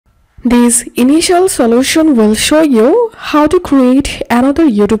This initial solution will show you how to create another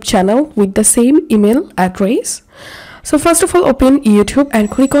YouTube channel with the same email address. So first of all, open YouTube and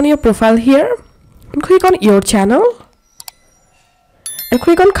click on your profile here and click on your channel and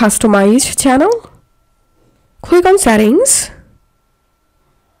click on customize channel. Click on settings,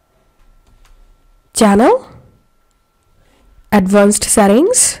 channel, advanced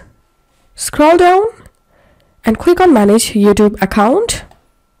settings, scroll down and click on manage YouTube account.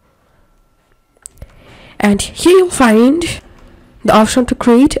 And here you'll find the option to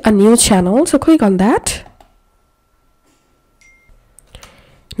create a new channel, so click on that.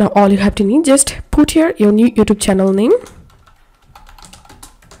 Now all you have to need, just put here your new YouTube channel name.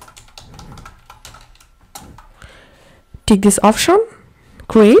 Take this option,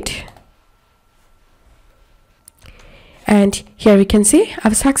 create. And here we can see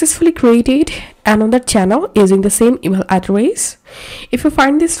I've successfully created another channel using the same email address. If you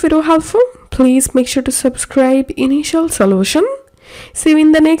find this video helpful, please make sure to subscribe Initial Solution. See you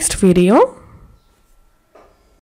in the next video.